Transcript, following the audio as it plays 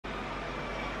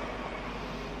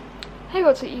Hey,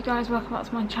 what's up you guys, welcome back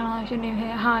to my channel. If you're new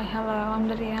here, hi, hello, I'm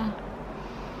Lydia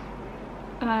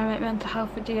and I make mental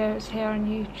health videos here on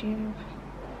YouTube.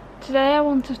 Today I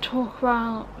want to talk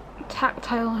about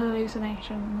tactile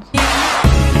hallucinations.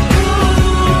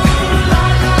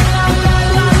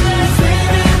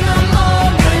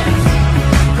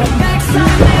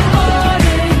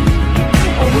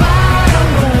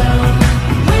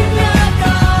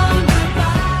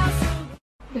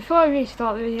 Before I really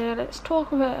start the video, let's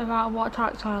talk a bit about what a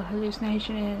tactile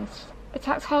hallucination is. A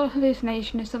tactile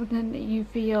hallucination is something that you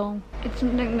feel. It's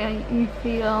something that you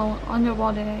feel on your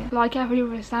body. Like every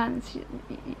other sense,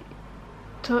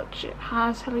 touch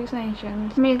has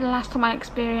hallucinations. For me, the last time I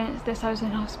experienced this, I was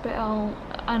in hospital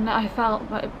and I felt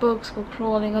like bugs were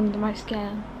crawling under my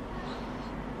skin.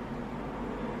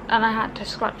 And I had to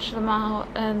scratch them out,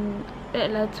 and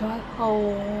it led to a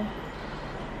whole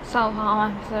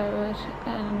self-harm episode,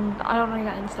 and I don't want to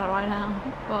get into that right now,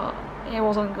 but it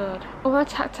wasn't good. Other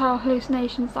tactile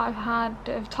hallucinations that I've had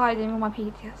have tied in with my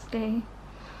PTSD,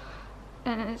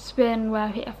 and it's been where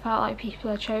I felt like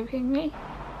people are choking me.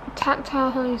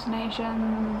 Tactile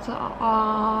hallucinations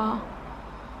are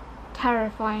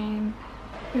terrifying,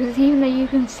 because even though you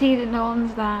can see that no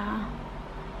one's there,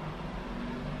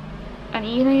 and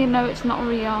even though you know it's not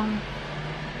real,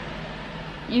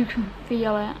 you can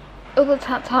feel it. Other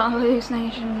tactile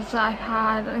hallucinations that I've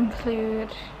had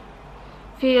include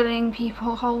feeling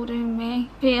people holding me,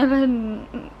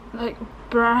 feeling like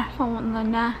breath on the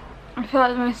neck. I feel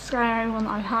like the most scary one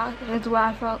that I've had is where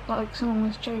I felt like someone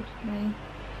was choking me.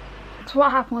 So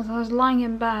what happened was I was lying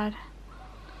in bed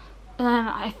and then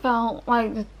I felt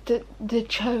like the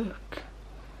choke.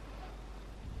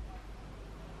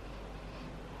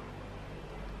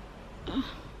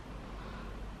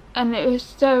 And it was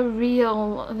so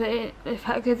real that it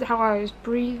affected how I was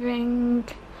breathing.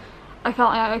 I felt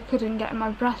like I couldn't get my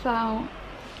breath out.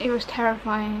 It was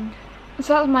terrifying.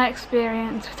 So that was my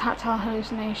experience with tactile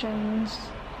hallucinations.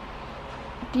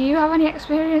 Do you have any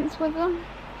experience with them?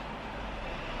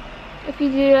 If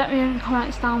you do, let me know in the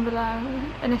comments down below.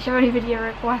 And if you have any video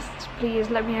requests, please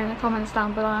let me know in the comments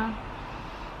down below.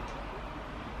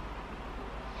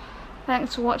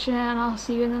 Thanks for watching and I'll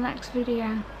see you in the next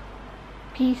video.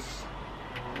 Peace.